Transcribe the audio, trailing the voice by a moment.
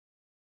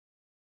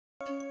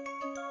So,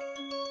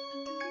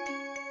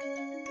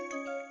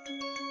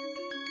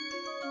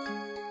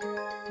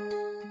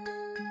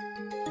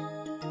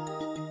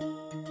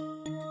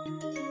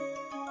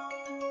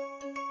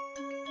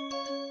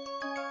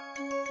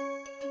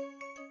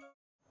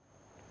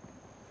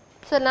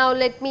 now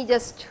let me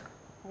just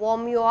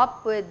warm you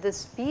up with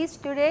this piece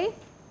today.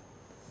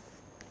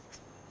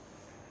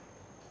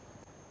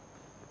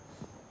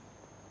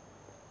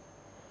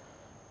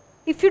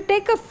 If you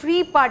take a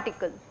free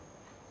particle,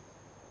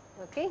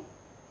 okay,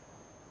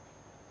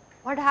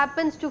 what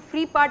happens to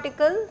free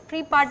particle?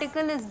 Free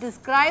particle is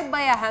described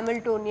by a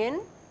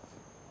Hamiltonian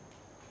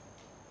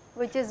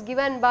which is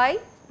given by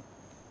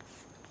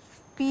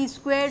p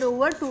squared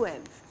over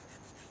 2m,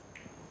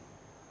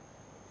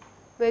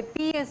 where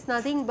p is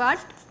nothing but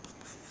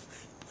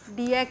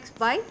dx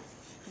by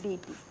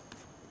dt.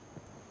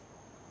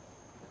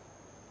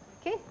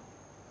 Okay.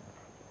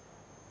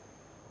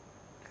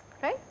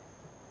 Right.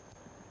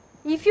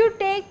 If you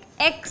take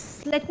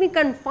x, let me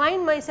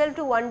confine myself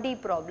to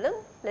 1D problem.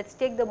 Let us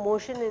take the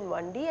motion in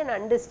 1D and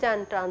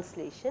understand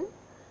translation.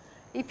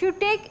 If you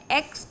take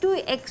x to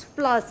x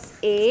plus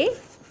a,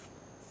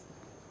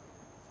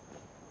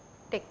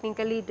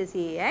 technically it is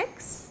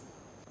ax,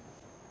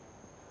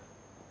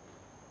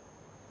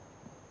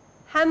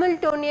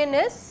 Hamiltonian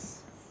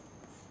is,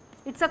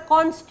 it is a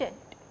constant.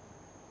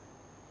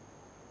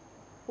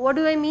 What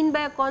do I mean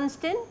by a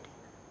constant?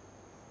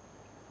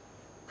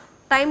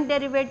 Time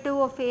derivative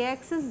of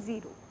ax is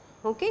 0.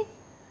 Okay.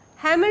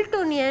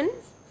 Hamiltonian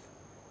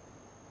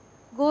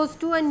goes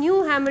to a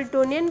new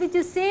Hamiltonian which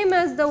is same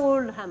as the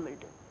old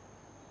Hamiltonian,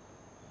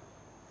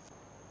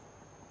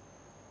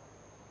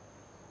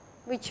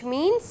 which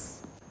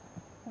means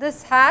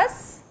this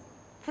has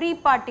free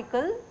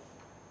particle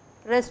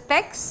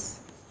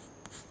respects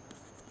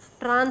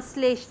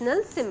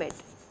translational symmetry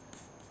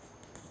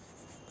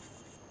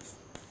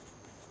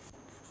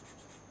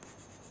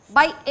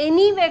by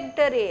any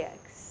vector ax.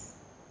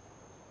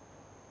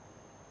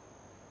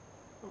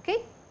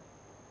 Okay.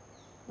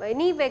 By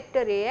any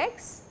vector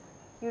ax,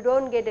 you do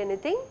not get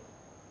anything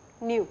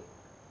new.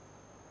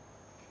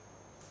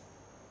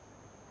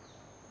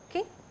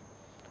 Okay.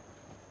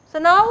 So,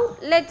 now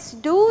let us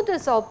do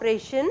this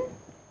operation.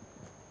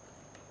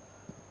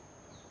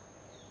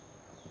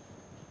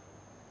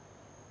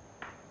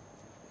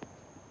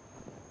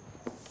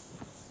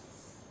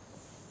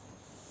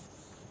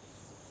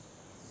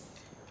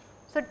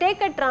 So,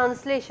 take a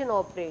translation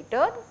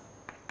operator.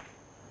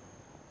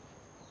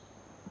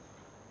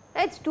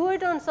 Let us do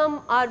it on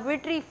some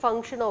arbitrary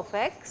function of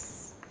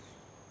x,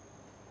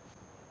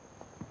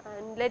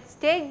 and let us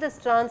take this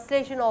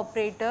translation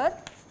operator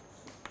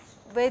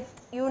with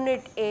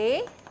unit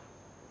A.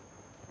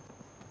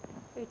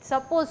 It is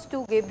supposed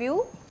to give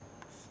you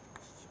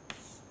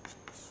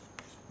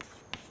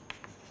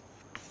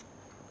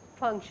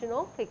function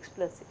of x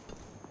plus a.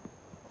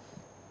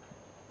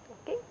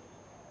 Okay.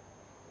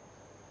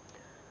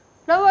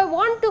 Now, I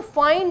want to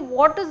find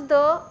what is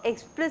the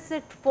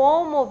explicit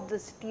form of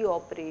this T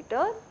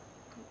operator,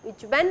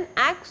 which when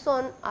acts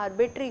on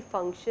arbitrary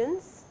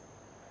functions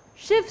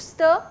shifts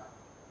the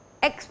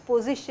x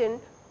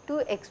position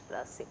to x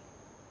plus a.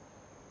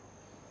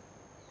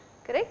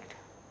 Correct?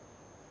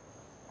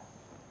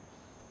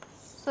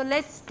 So,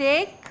 let us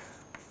take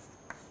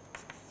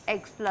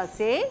x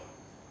plus a.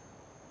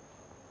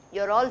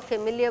 You are all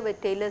familiar with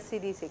Taylor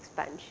series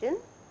expansion.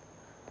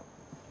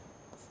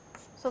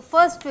 So,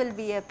 first will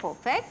be f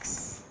of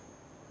x,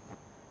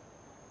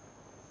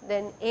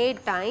 then a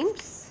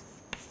times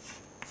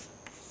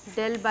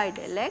del by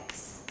del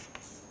x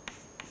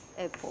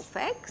f of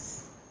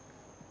x.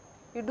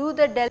 You do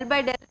the del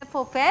by del f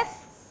of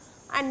f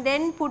and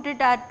then put it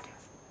at,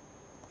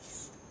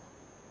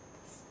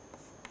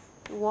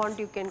 you want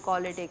you can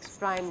call it x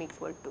prime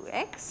equal to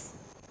x,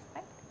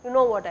 right. You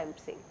know what I am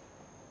saying.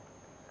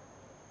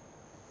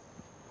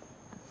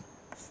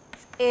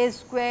 A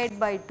squared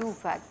by 2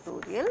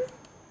 factorial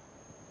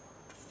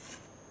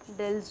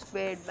del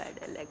squared by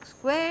del x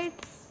squared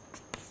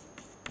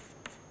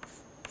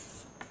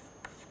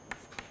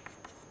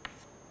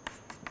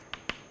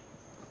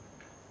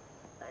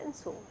and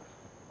so on.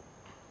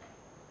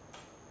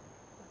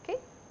 Okay.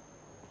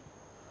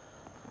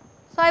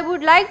 So, I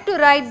would like to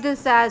write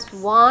this as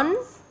 1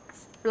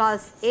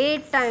 plus a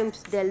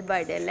times del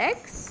by del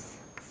x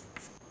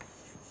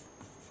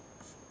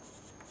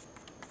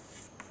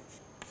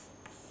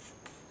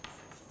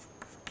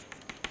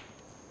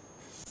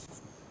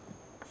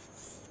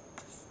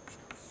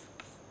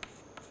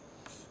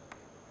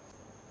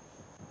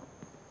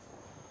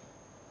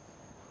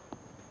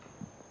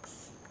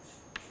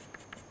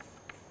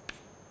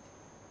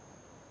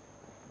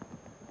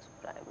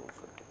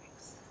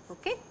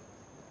Okay.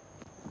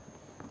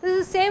 This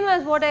is the same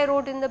as what I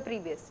wrote in the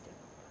previous step.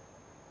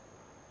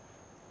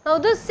 Now,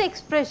 this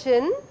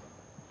expression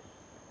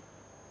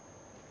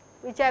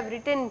which I have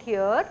written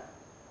here,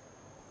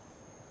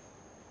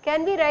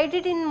 can we write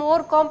it in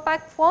more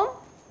compact form?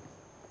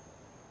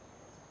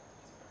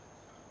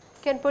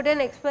 You can put an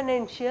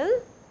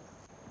exponential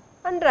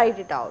and write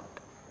it out.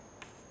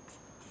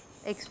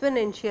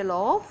 exponential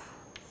of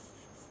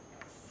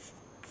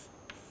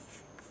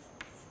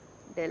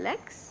del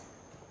x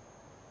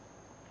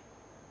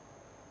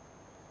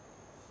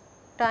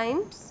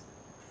times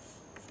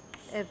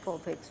f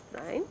of x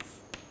prime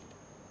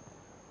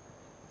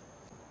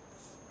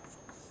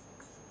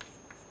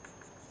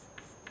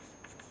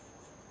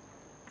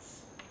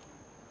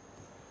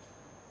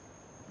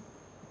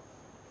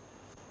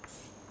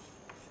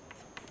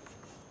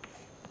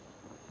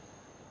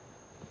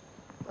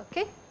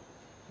okay.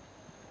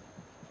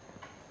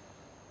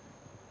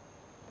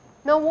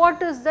 Now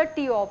what is the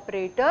T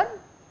operator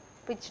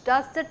which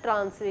does the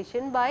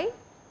translation by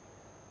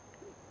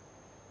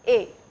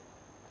A?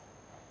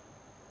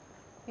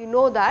 You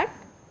know that.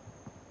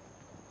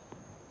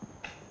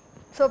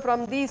 So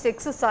from these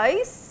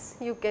exercise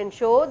you can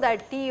show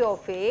that T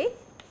of A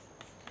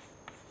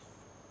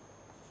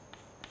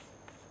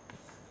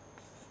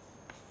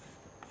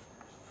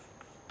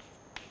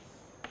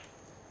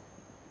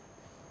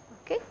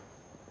okay.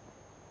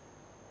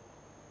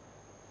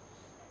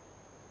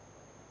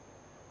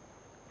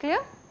 Clear?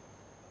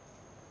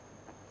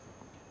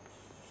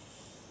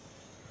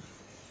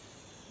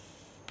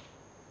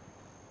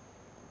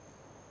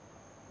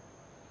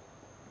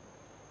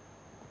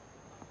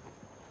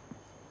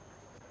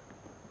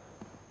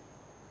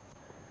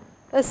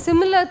 A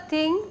similar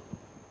thing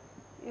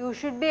you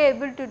should be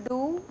able to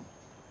do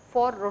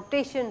for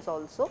rotations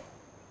also.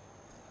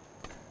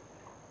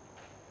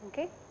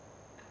 Okay.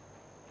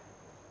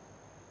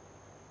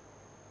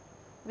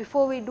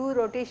 Before we do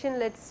rotation,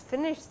 let us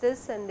finish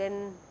this and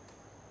then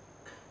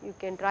you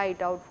can try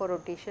it out for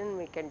rotation,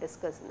 we can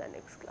discuss in the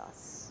next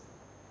class.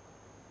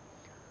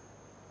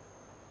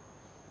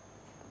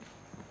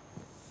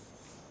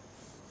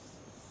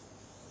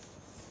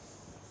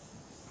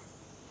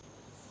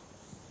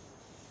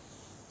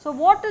 So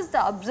what is the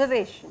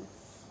observation?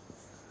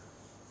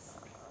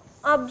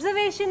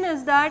 Observation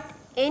is that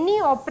any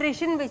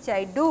operation which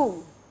I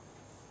do,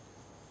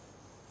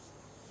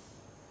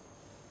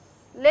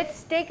 let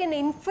us take an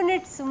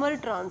infinitesimal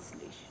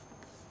translation.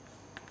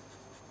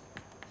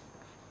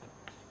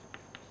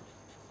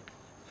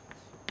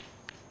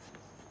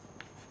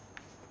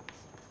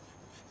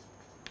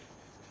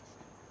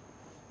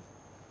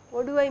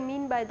 What do I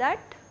mean by that?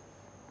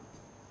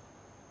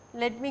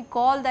 Let me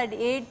call that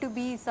A to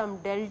be some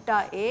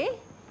delta A.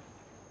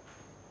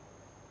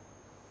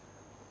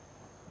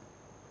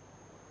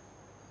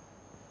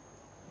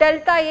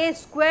 Delta A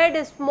squared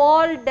is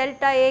small,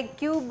 delta A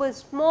cube is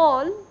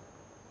small.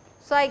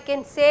 So, I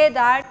can say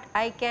that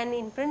I can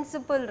in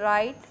principle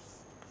write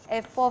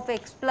f of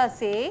x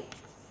plus A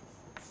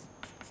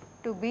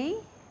to be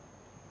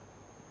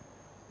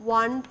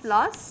 1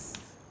 plus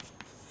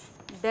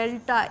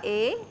delta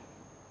A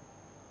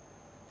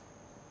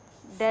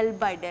del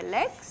by del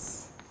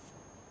x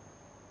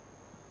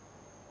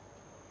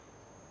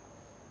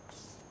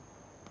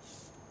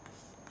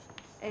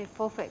f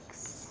of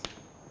x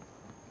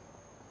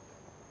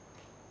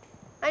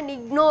and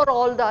ignore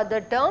all the other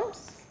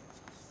terms.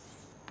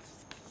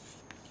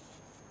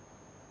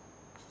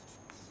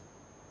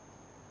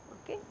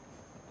 Okay.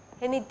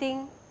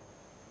 Anything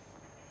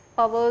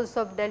powers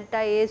of delta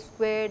A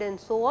squared and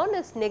so on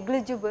is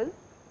negligible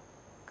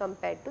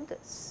compared to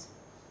this.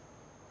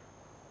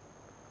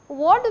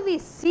 What do we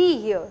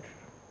see here?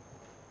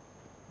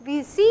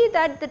 We see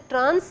that the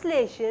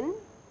translation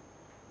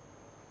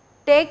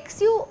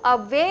takes you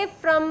away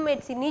from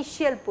its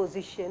initial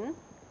position,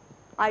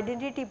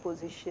 identity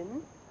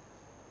position.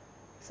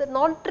 It is a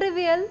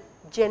non-trivial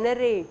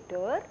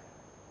generator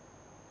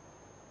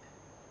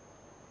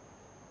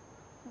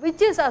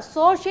which is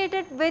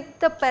associated with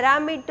the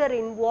parameter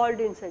involved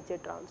in such a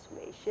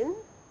transformation,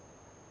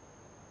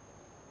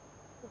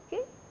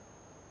 okay.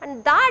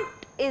 And that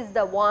is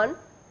the one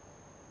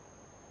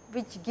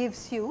which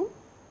gives you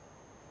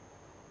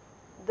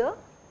the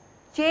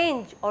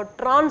change or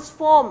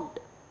transformed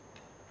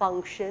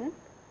function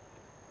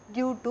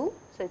due to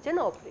such an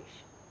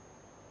operation.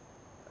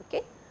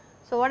 Okay.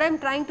 So, what I am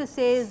trying to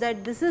say is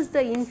that this is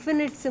the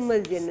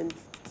infinitesimal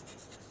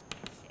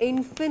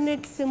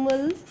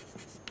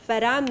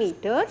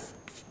parameter,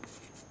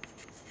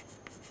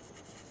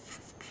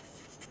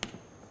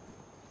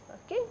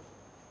 okay.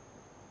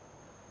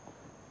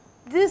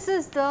 This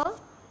is the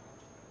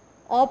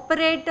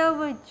operator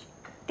which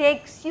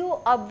takes you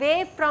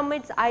away from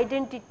its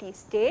identity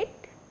state.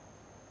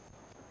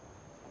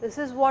 This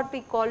is what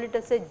we call it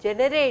as a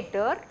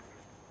generator.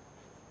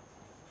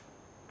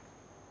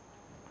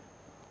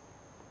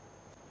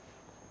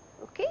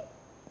 Okay.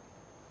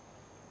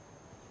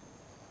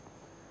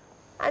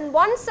 And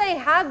once I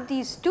have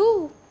these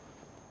two,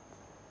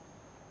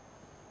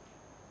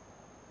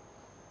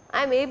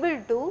 I am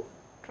able to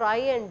try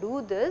and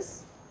do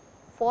this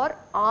for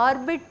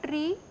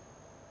arbitrary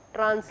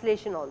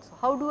translation also.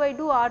 How do I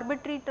do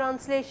arbitrary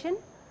translation?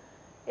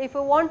 If I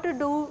want to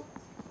do,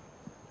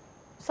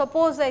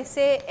 suppose I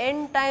say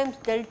n times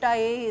delta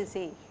A is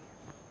A,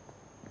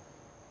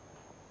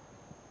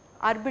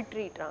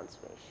 arbitrary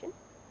transformation,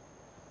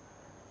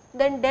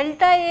 then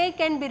delta A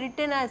can be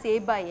written as A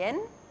by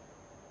n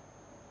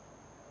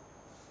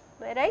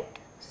am I right?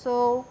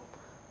 So,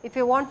 if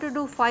you want to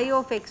do phi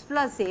of x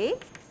plus a,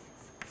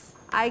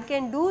 I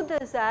can do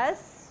this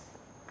as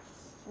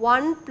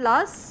 1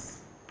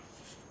 plus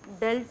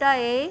delta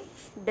a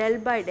del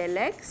by del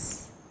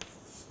x.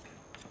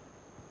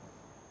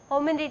 How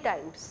many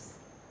times?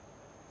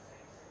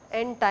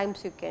 N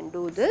times you can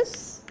do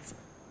this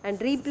and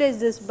replace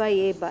this by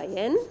a by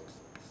n.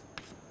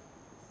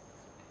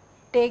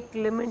 Take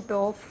limit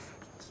of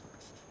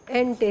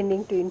n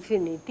tending to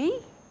infinity.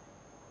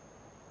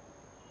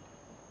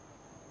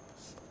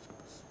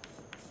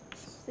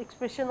 This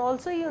expression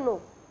also you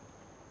know.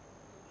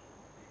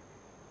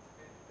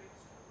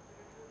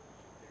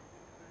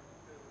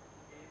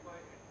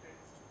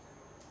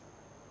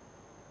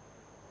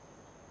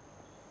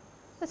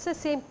 It is the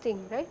same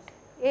thing, right?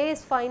 A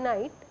is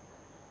finite,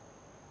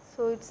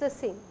 so it is the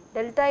same.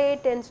 Delta A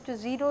tends to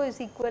 0 is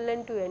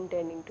equivalent to n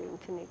tending to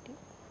infinity.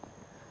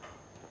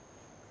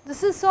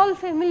 This is all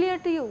familiar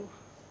to you.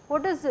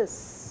 What is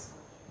this?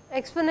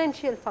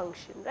 Exponential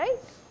function, right?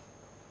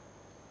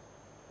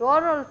 You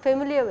are all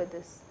familiar with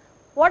this.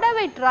 What have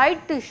I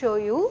tried to show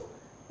you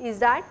is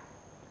that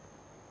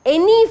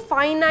any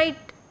finite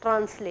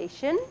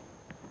translation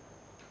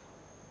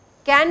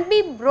can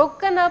be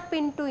broken up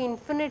into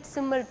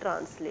infinitesimal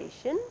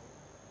translation.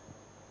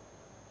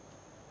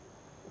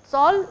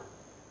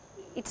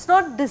 It's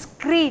not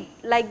discrete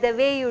like the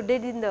way you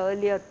did in the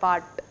earlier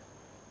part.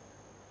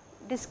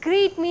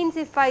 Discrete means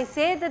if I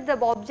say that the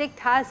object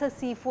has a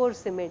C4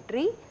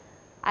 symmetry,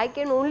 I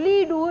can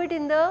only do it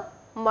in the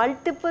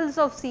multiples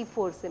of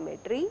C4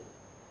 symmetry,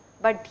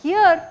 but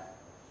here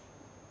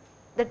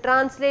the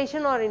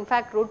translation or in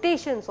fact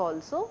rotations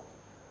also,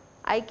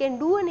 I can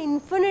do an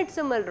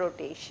infinitesimal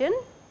rotation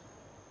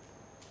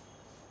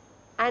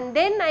and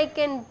then I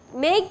can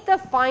make the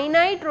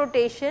finite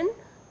rotation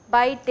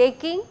by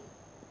taking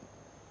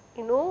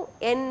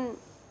n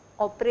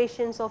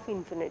operations of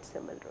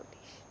infinitesimal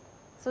rotation.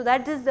 So,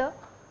 that is the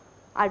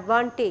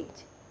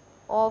advantage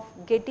of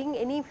getting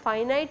any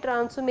finite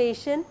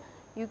transformation,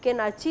 you can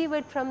achieve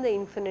it from the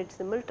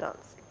infinitesimal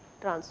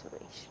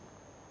transformation.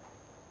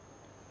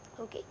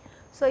 Okay.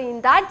 So,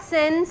 in that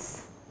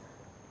sense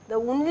the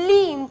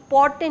only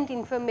important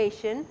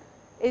information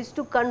is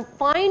to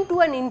confine to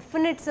an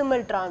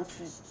infinitesimal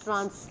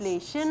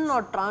translation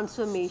or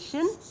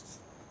transformation.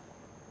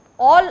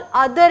 All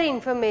other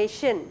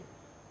information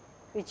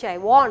which I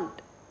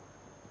want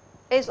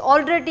is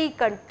already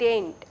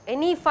contained.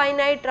 Any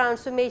finite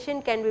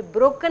transformation can be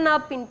broken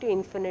up into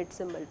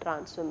infinitesimal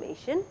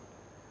transformation.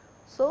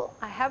 So,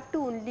 I have to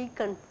only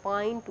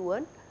confine to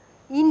an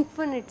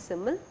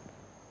infinitesimal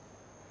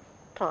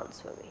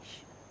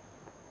transformation.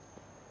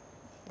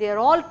 They are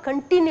all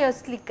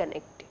continuously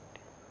connected.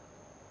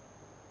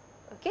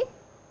 Okay.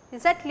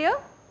 Is that clear?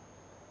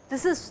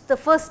 This is the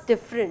first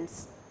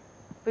difference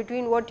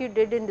between what you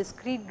did in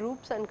discrete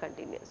groups and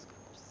continuous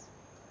groups.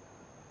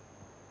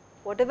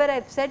 Whatever I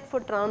have said for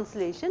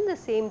translation, the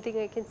same thing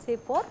I can say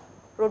for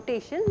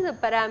rotation. The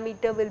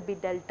parameter will be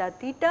delta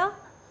theta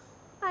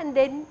and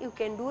then you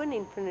can do an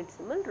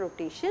infinitesimal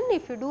rotation.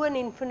 If you do an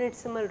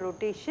infinitesimal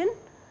rotation,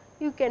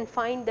 you can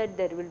find that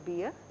there will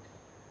be a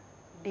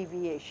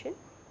deviation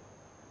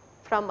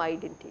from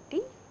identity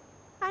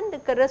and the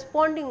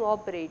corresponding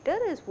operator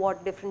is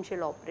what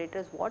differential operator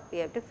is what we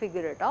have to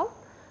figure it out,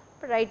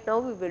 but right now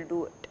we will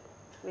do it,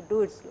 we will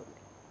do it slowly.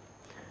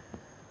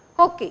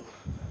 Okay.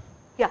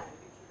 Yeah.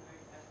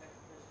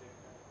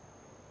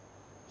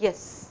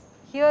 Yes,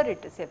 here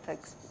it is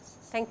fx,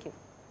 thank you.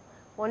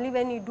 Only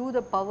when you do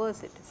the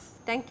powers it is,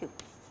 thank you.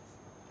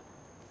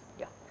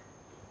 Yeah.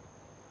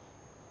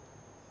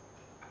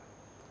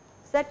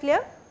 Is that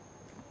clear?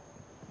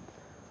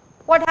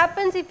 What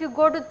happens if you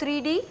go to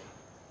 3D?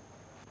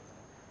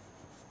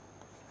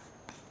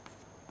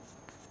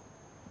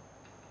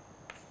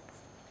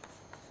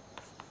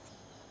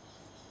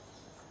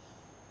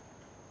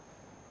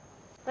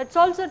 That is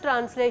also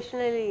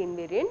translationally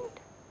invariant.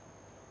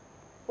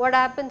 What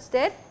happens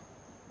there?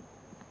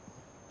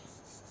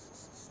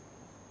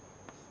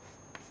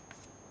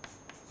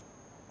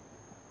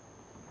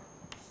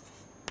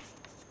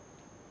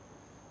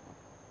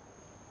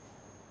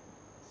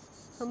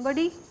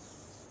 Somebody?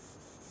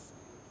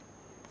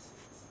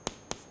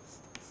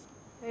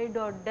 A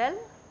dot del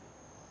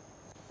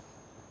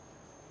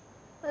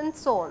and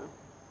so on.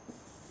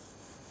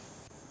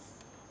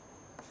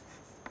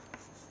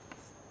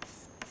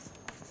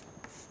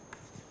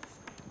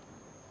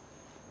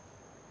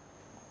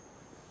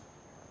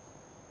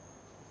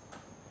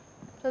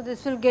 So,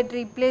 this will get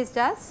replaced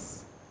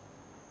as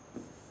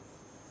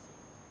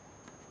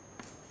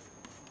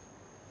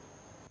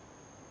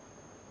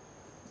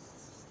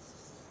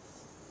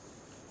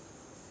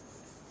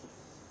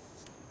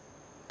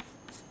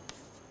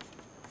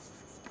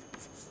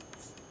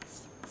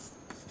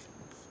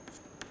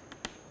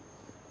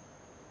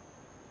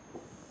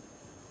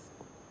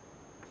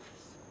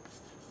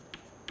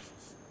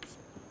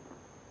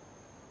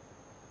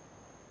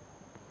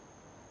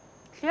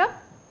clear.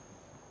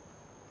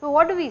 So,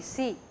 what do we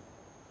see?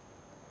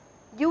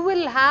 You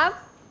will have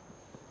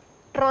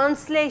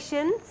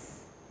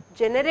translations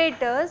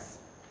generators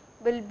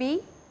will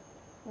be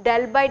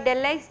del by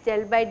del x,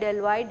 del by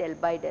del y, del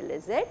by del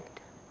z.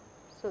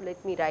 So,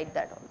 let me write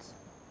that also.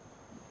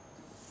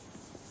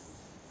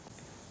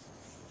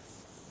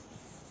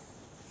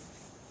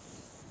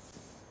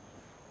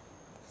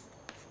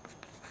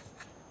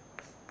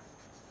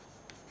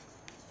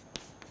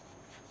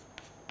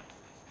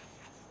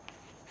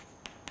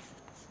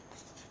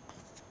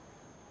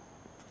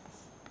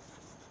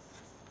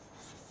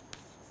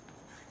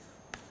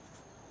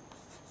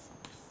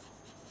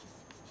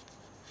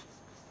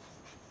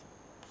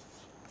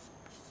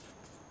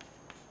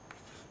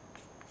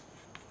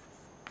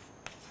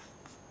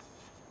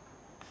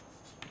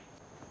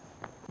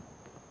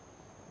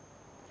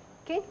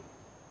 Okay.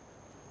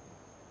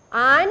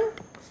 And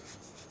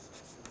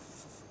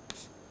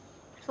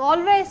so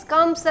always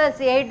comes as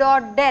A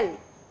dot del.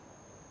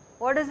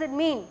 What does it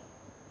mean?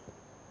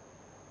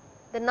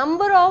 The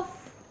number of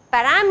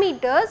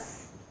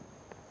parameters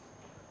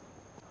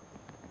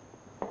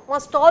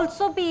must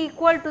also be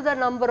equal to the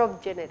number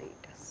of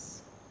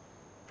generators,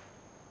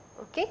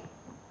 okay,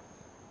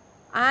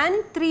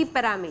 and 3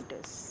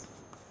 parameters.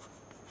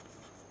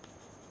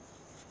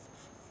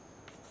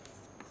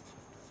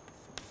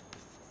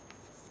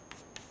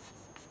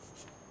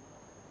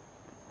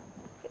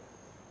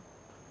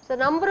 So,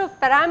 number of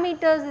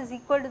parameters is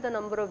equal to the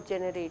number of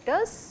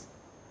generators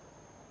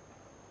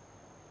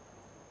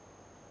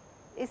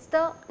is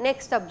the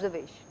next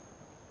observation.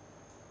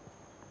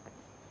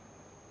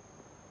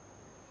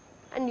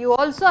 And you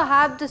also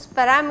have this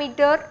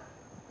parameter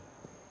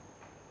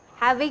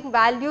having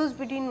values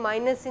between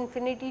minus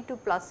infinity to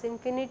plus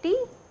infinity,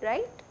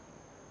 right.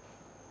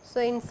 So,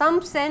 in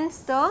some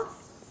sense the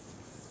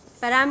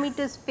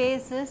parameter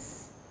space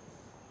is,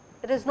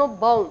 there is no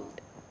bound.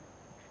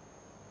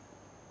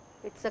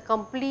 It is a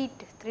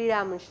complete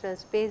 3-dimensional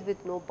space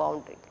with no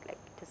boundary, like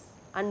it is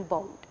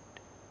unbounded.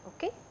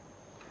 Okay.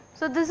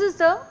 So, this is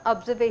the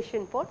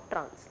observation for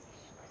translation.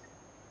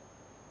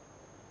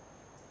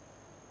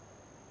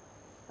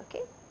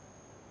 Okay.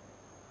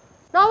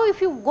 Now,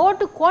 if you go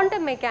to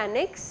quantum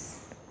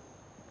mechanics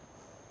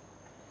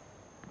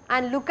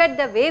and look at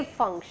the wave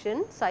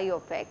function psi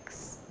of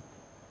x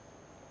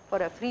for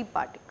a free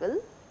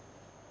particle,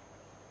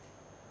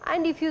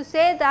 and if you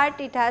say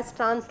that it has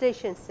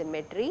translation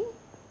symmetry,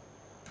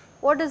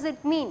 what does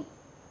it mean?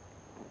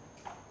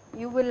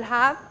 You will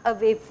have a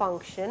wave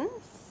function.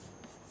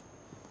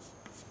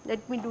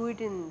 Let me do it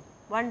in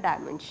one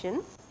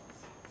dimension.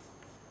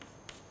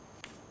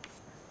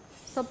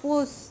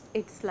 Suppose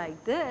it is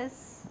like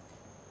this,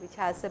 which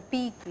has a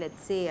peak, let us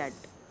say at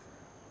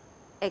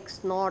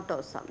x naught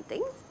or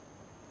something.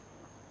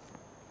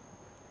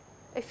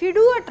 If you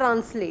do a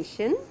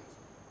translation,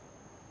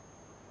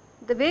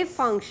 the wave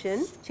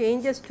function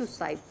changes to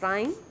psi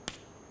prime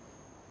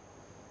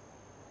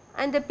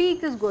and the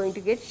peak is going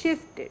to get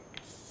shifted,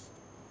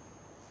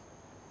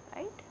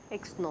 right,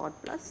 x naught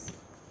plus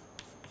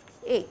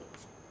a.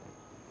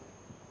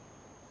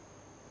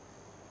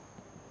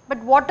 But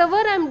whatever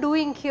I am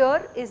doing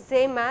here is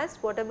same as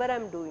whatever I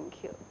am doing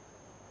here.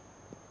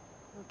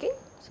 Okay.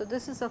 So,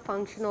 this is a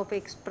function of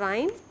x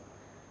prime.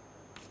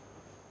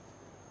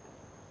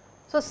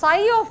 So,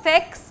 psi of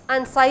x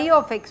and psi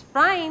of x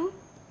prime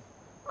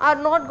are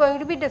not going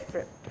to be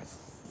different.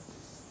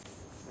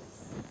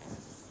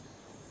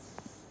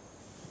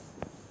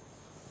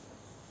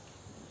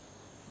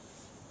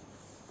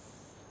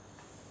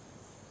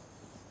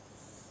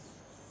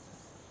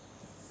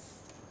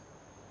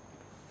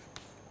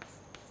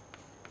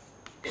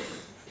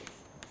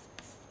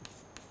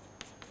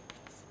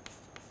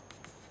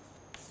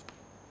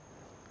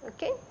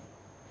 Okay.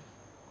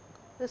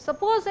 So,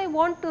 suppose I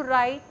want to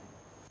write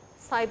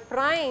psi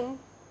prime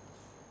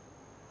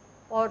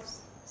or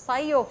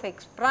psi of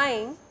x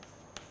prime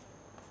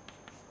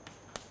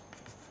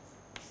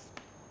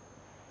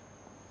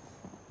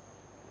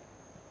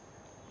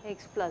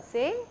x plus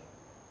a,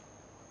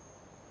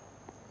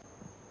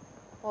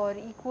 or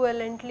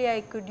equivalently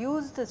I could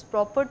use this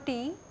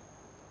property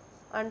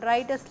and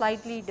write a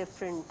slightly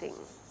different thing.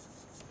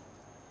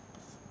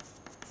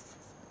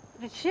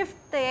 Shift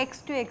the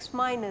x to x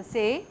minus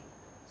a.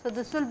 So,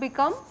 this will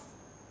become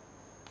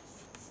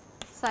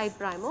psi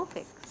prime of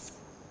x,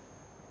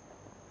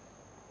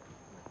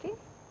 okay,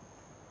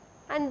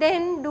 and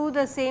then do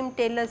the same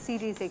Taylor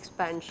series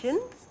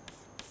expansion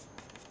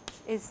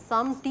is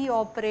some t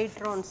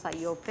operator on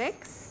psi of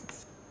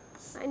x,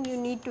 and you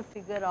need to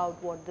figure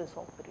out what this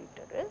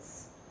operator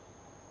is.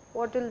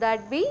 What will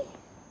that be?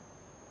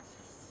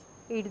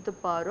 E to the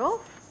power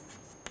of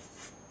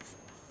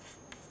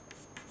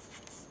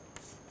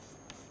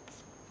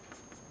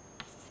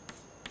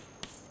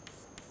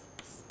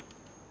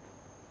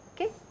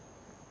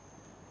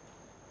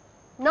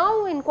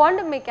Now, in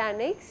quantum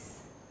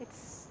mechanics, it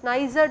is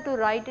nicer to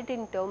write it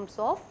in terms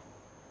of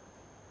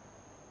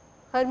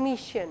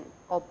Hermitian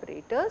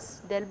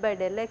operators. Del by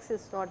del x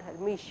is not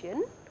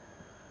Hermitian.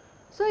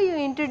 So, you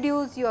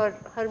introduce your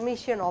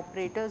Hermitian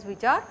operators,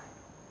 which are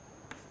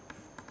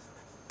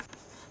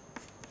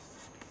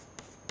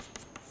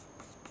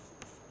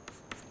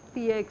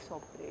Px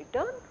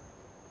operator.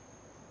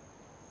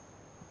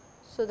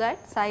 So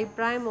that psi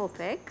prime of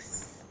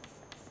x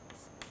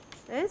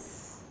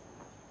is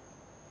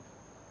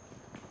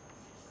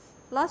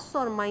plus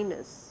or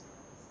minus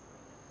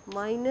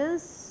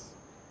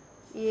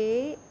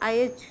a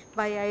IH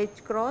by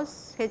IH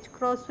cross, H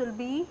cross will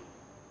be,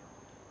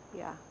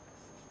 yeah,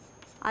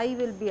 I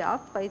will be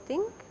up, I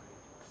think,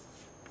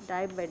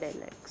 di by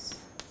del x,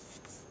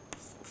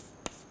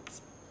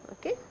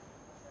 okay,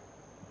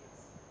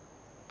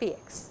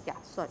 Px,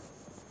 yeah, sorry,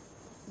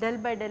 del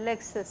by del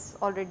x is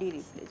already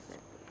replaced by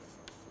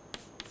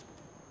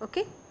Px,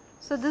 okay.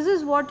 So, this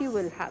is what you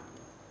will have.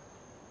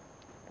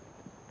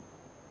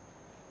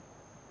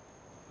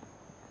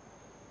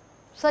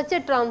 Such a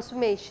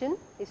transformation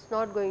is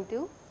not going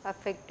to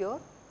affect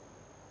your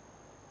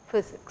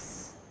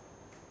physics.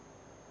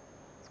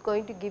 It is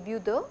going to give you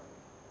the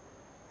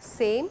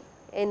same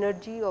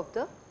energy of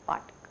the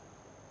particle,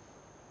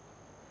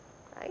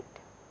 right.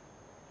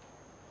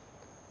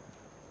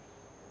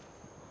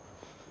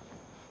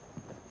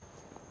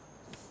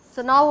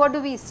 So, now what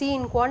do we see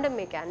in quantum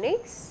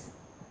mechanics?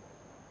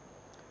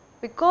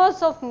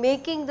 Because of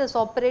making this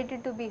operator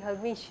to be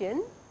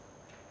Hermitian,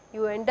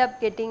 you end up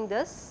getting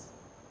this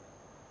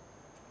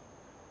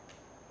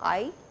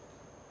I.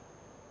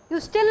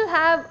 You still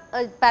have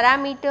a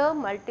parameter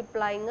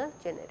multiplying a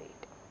generator.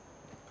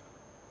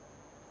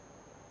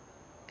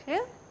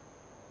 Clear?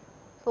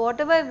 So,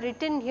 whatever I have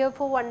written here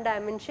for one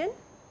dimension,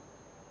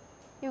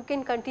 you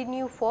can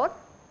continue for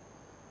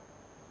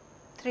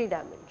 3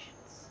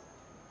 dimensions.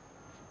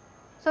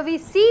 So, we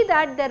see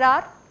that there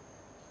are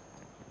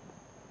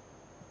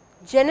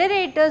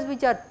generators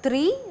which are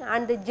 3,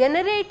 and the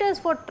generators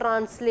for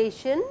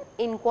translation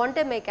in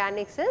quantum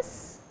mechanics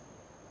is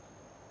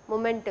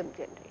momentum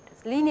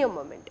generators, linear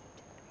momentum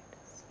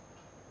generators.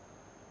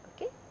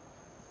 Okay.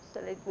 So,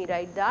 let me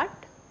write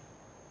that.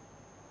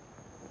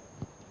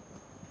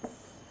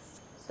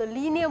 So,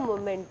 linear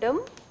momentum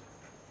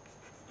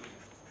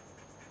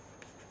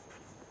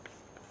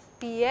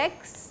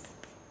Px,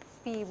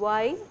 Py,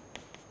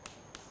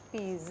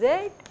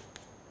 Pz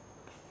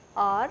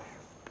are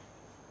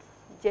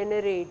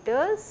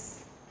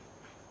generators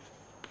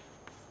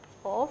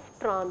of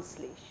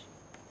translation.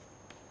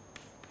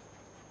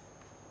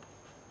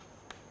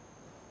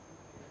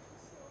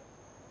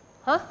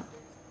 Huh?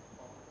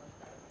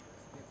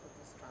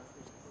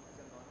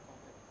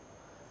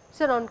 It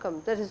is a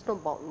non-complex, there is no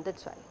bound, that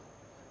is why.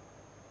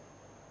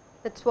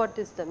 That is what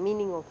is the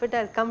meaning of it.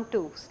 I will come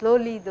to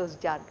slowly those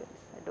jargons,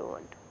 I do not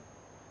want to.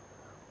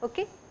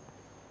 Okay.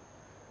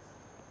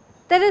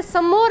 There is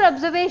some more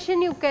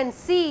observation you can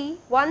see.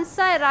 Once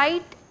I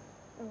write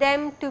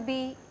them to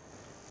be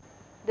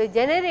the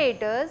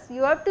generators,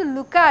 you have to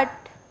look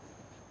at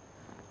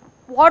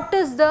what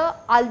is the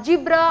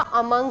algebra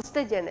amongst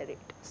the generators.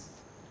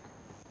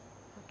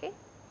 Okay.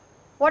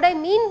 What I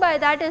mean by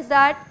that is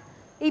that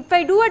if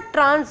I do a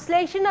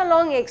translation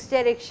along x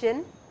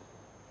direction,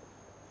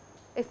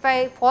 if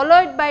I follow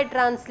it by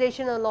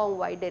translation along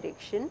y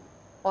direction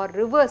or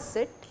reverse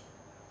it,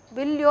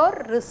 will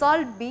your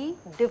result be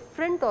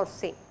different or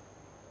same?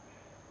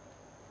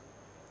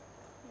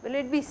 Will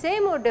it be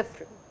same or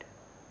different?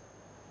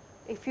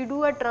 If you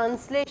do a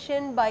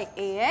translation by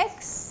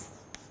Ax,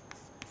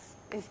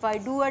 if I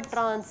do a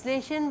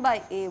translation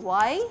by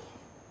Ay,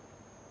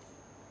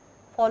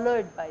 follow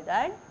it by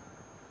that,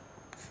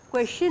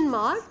 question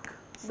mark,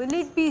 will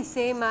it be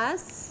same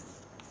as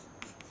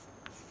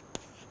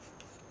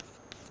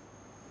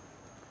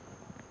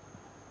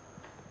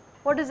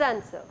what is the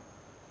answer?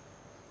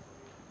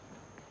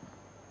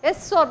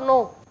 Yes or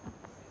no?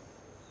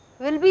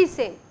 Will be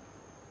same,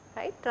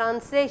 right?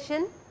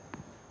 Translation,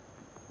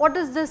 what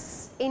is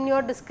this in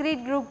your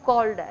discrete group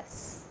called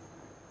as?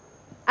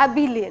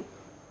 Abelian.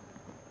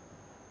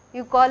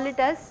 You call it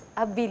as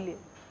abelian,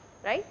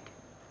 right?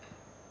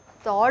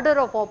 The order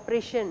of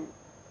operation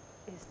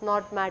is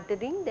not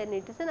mattering, then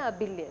it is an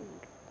abelian.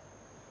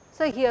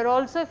 So, here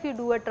also if you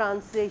do a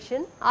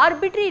translation,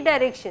 arbitrary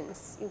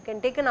directions, you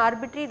can take an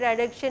arbitrary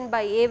direction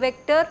by a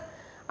vector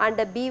and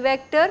a b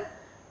vector,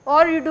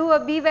 or you do a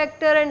b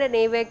vector and an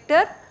a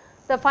vector,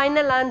 the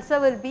final answer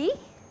will be,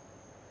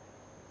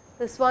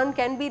 this one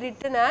can be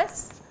written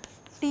as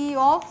T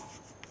of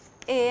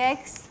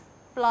Ax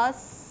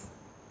plus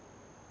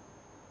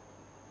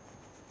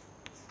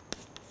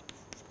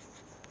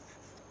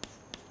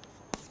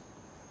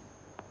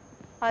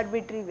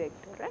arbitrary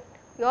vector, right?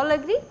 You all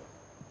agree?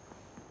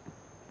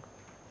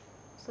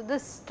 So,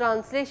 this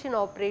translation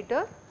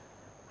operator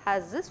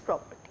has this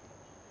property.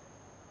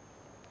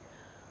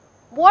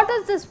 What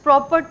does this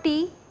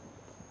property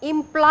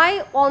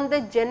imply on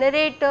the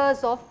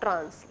generators of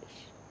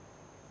translation?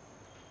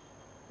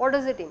 What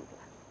does it imply?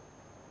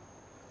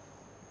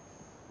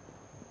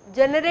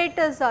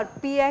 Generators are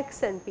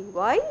Px and Py.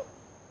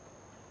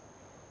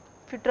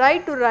 If you try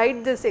to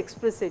write this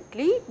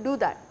explicitly, do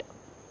that.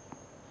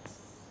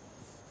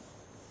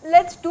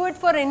 Let us do it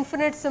for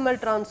infinitesimal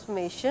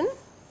transformation.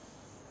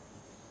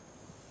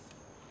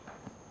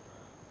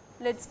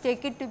 Let us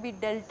take it to be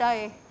delta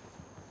A.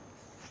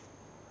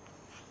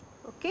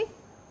 Okay.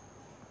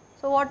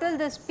 So, what will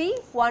this be?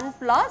 1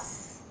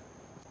 plus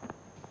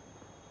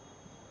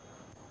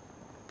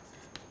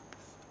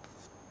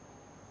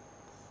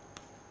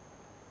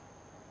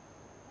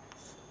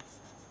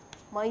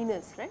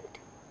minus, right.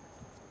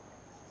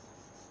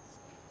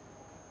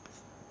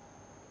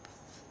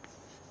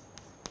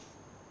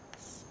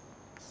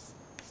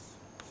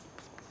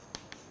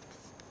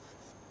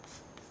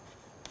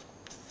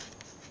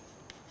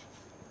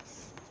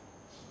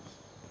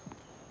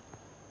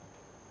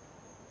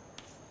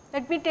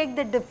 Let me take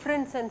the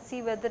difference and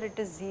see whether it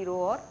is 0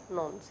 or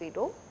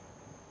non-zero.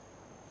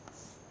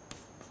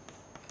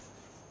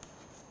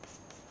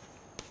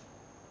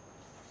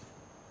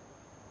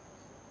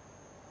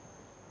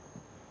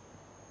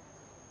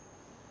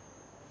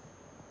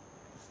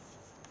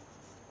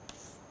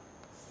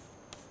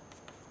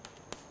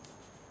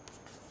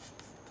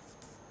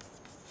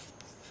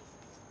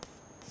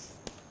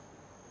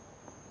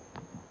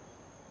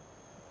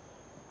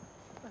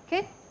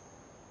 Okay.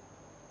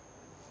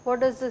 What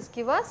does this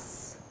give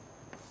us?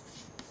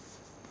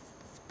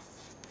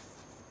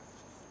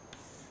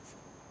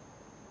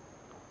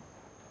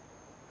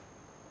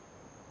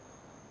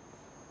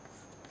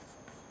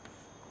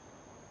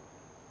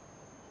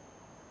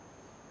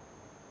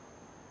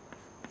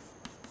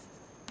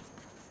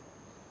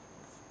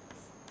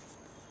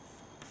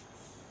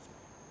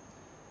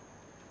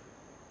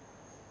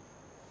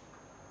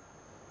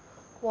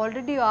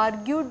 Already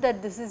argued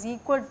that this is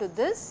equal to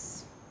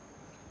this,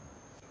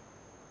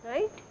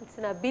 right. It is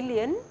an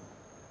abelian,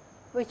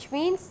 which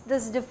means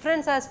this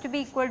difference has to be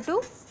equal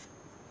to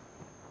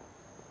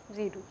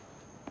 0.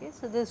 Okay.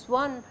 So, this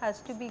one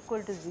has to be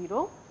equal to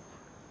 0.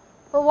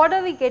 So, what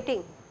are we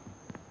getting?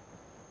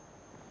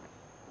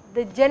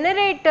 The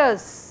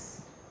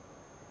generators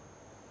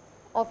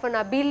of an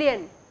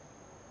abelian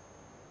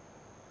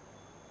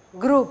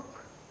group,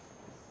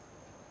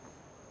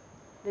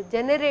 the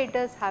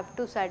generators have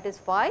to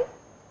satisfy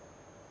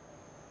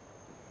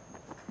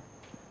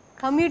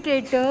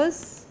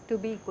commutators to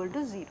be equal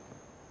to 0.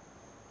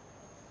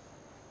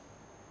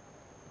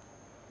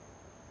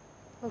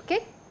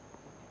 Okay.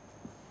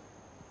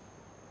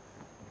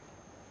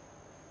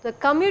 The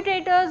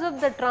commutators of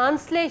the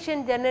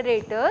translation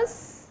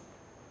generators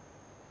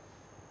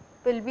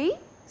will be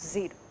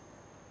 0,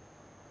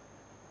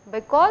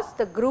 because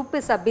the group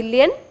is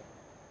abelian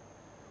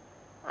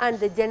and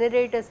the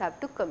generators have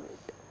to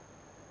commute.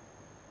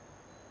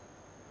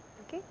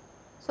 Okay.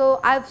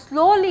 So, I have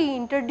slowly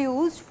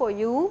introduced for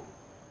you,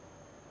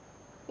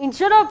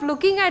 instead of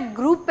looking at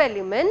group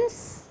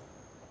elements,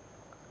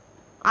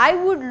 I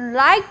would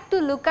like to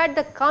look at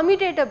the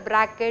commutator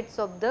brackets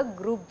of the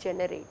group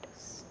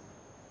generators.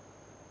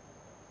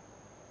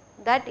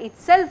 That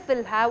itself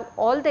will have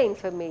all the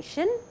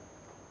information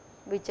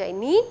which I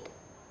need.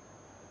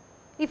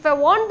 If I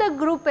want the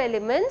group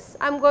elements,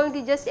 I am going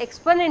to just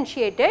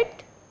exponentiate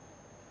it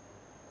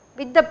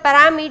with the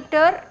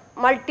parameter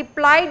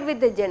multiplied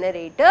with the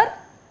generator,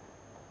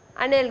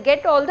 and I will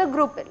get all the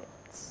group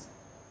elements.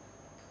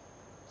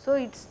 So,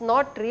 it is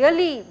not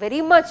really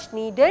very much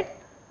needed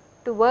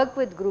to work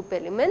with group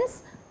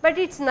elements, but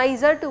it is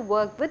nicer to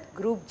work with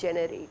group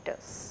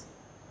generators.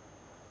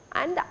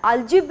 And the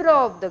algebra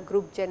of the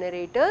group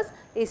generators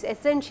is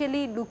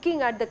essentially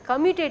looking at the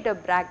commutator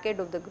bracket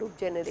of the group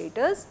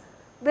generators,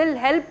 will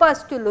help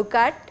us to look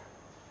at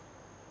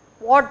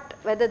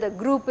whether the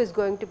group is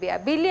going to be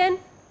abelian,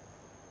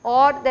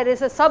 or there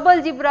is a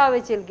subalgebra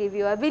which will give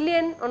you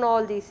abelian on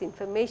all these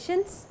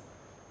informations,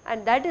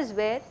 and that is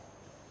where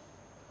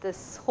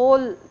this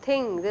whole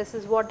thing, this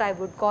is what I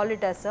would call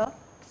it as a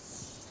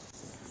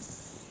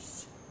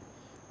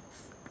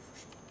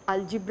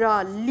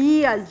algebra,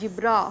 Lie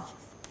algebra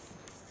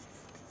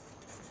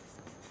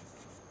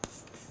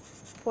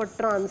for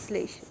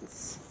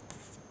translations.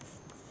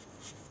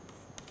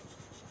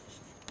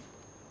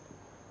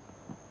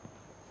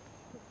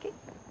 Okay.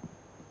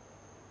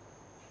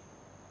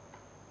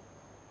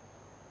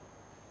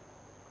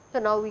 So,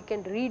 now we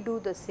can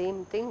redo the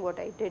same thing what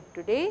I did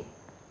today.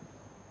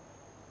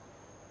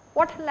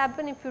 What will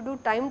happen if you do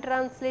time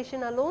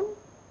translation alone?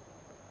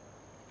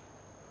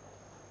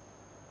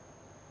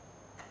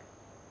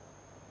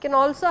 You can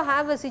also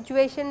have a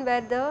situation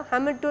where the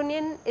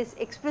Hamiltonian is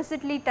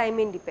explicitly time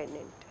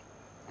independent.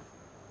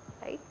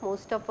 Right?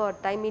 Most of our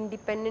time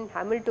independent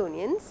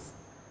Hamiltonians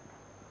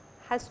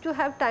has to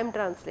have time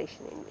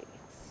translation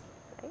invariance.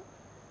 Right?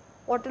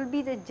 What will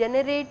be the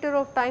generator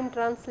of time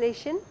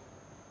translation?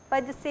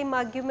 By the same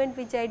argument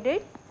which I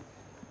did,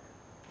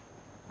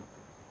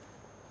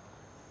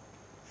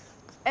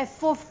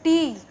 f of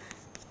t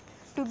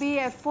to be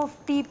f of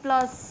t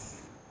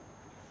plus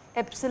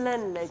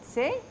epsilon, let us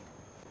say,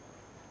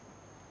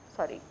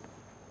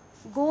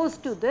 goes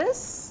to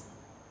this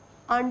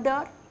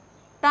under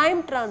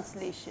time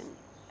translation.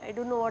 I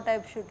do not know what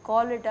I should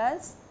call it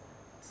as.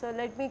 So,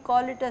 let me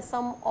call it as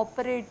some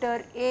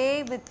operator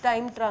A with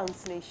time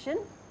translation,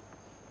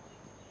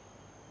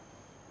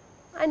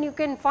 and you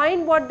can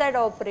find what that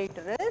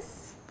operator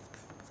is.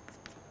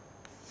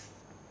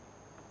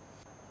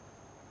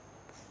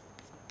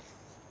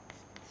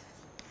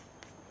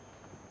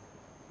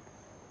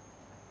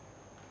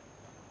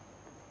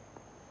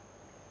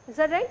 Is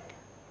that right?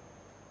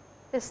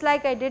 Just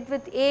like I did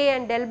with A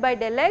and del by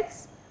del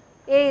x,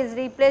 A is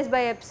replaced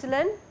by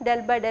epsilon,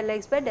 del by del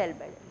x by del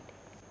by del t.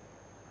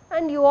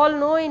 And you all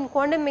know in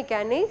quantum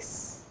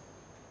mechanics,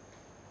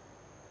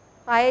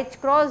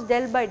 IH cross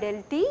del by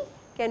del t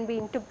can be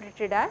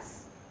interpreted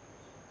as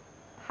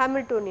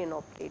Hamiltonian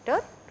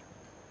operator.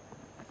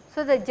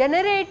 So, the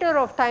generator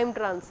of time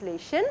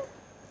translation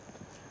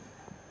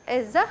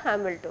is the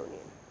Hamiltonian.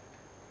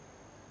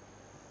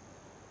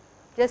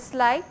 Just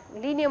like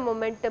linear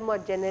momentum or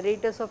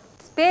generators of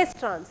space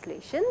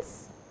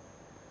translations,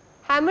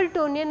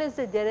 Hamiltonian is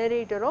the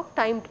generator of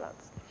time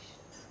translation.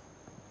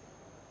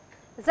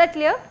 Is that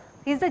clear?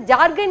 Is the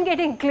jargon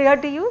getting clear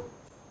to you?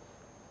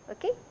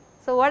 Okay.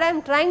 So, what I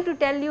am trying to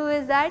tell you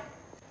is that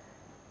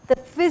the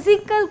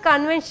physical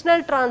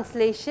conventional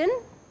translation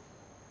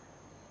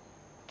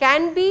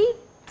can be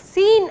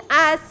seen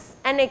as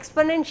an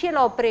exponential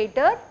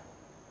operator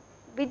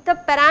with the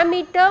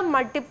parameter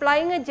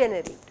multiplying a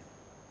generator.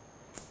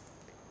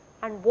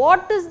 And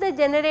what is the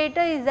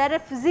generator? Is there a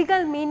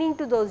physical meaning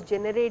to those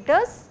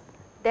generators?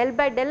 Del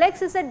by del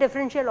x is a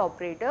differential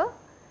operator.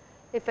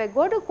 If I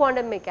go to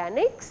quantum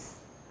mechanics,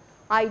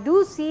 I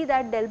do see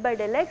that del by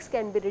del x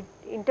can be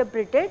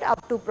interpreted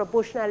up to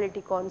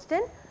proportionality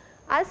constant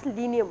as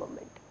linear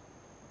momentum.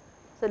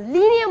 So,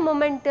 linear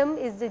momentum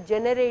is the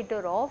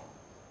generator of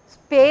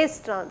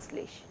space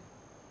translation.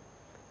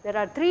 There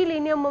are 3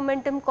 linear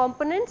momentum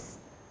components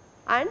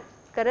and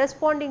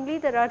correspondingly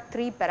there are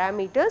 3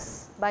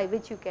 parameters by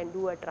which you can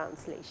do a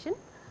translation.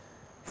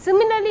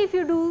 Similarly, if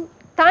you do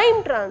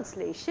time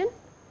translation,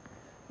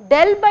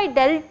 del by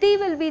del t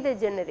will be the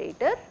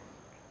generator.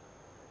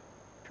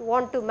 If you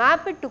want to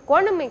map it to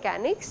quantum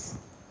mechanics,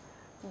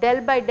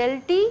 del by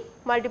del t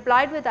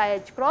multiplied with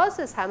IH cross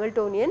is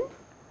Hamiltonian,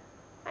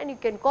 and you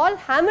can call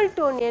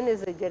Hamiltonian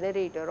is the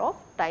generator of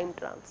time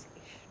translation.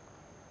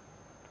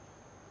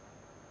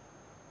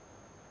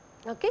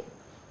 Okay.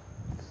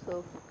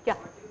 So, yeah.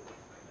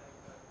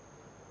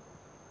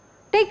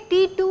 Take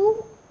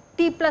T2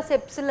 T plus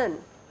epsilon.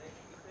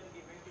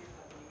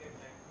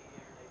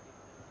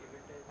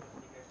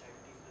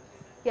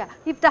 Yeah,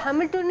 if the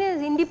Hamiltonian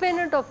is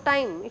independent of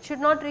time, it should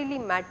not really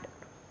matter,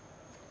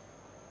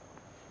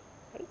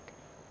 right.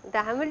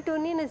 The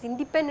Hamiltonian is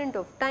independent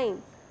of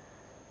time.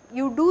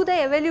 You do the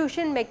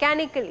evolution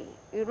mechanically,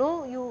 you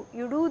know,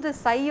 you do the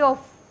psi of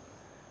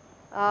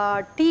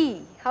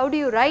t, how do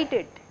you write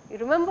it? You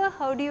remember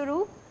how do you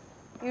do?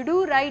 You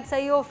do write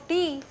psi of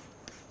t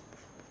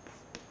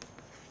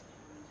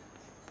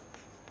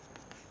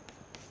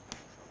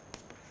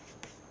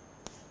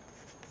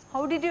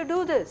how did you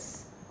do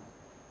this?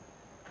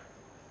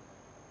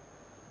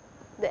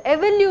 The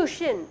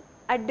evolution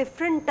at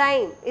different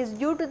time is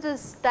due to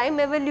this time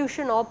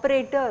evolution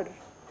operator,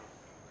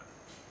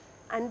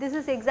 and this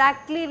is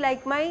exactly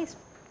like my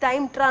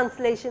time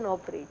translation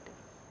operator.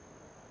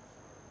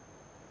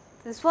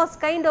 This was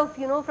kind of,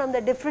 you know, from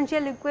the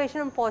differential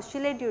equation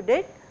postulate you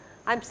did.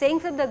 I am saying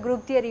from the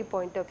group theory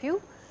point of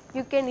view,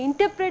 you can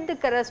interpret the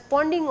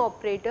corresponding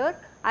operator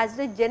as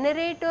the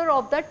generator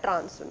of the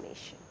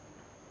transformation.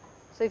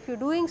 So, if you are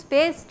doing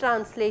space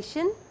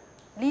translation,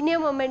 linear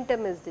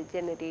momentum is the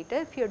generator.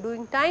 If you are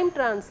doing time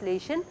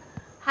translation,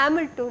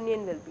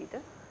 Hamiltonian will be the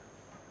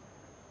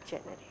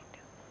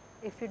generator.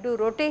 If you do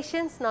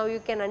rotations, now you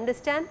can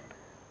understand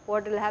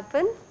what will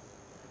happen.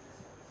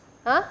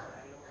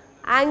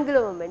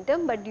 Angular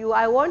momentum, but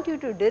I want you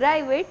to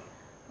derive it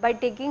by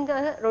taking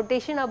a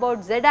rotation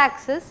about z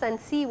axis and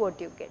see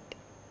what you get.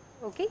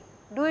 Okay?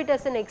 Do it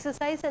as an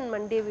exercise, and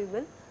Monday we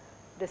will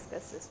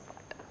discuss this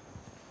part.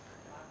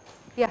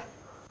 Yeah.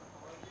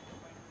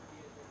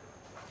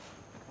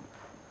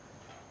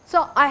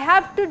 So, I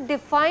have to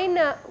define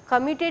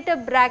commutator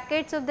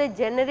brackets of the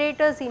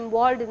generators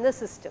involved in the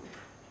system.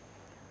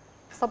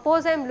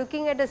 Suppose I am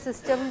looking at a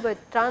system with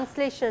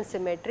translation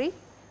symmetry,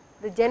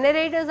 the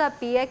generators are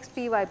Px,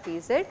 Py,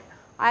 Pz.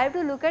 I have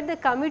to look at the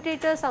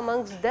commutators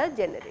amongst the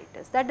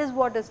generators. That is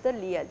what is the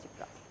Lie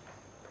algebra.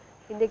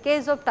 In the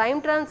case of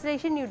time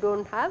translation, you do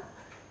not have.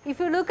 If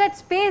you look at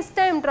space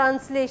time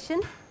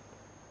translation,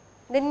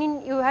 then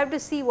you have to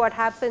see what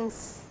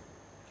happens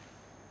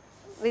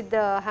with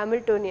the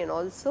Hamiltonian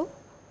also.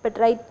 But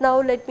right now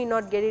let me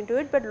not get into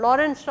it, but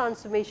Lorentz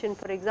transformation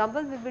for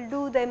example, we will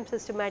do them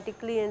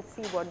systematically and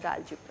see what the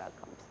algebra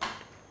comes out.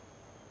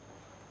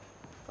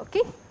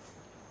 Okay.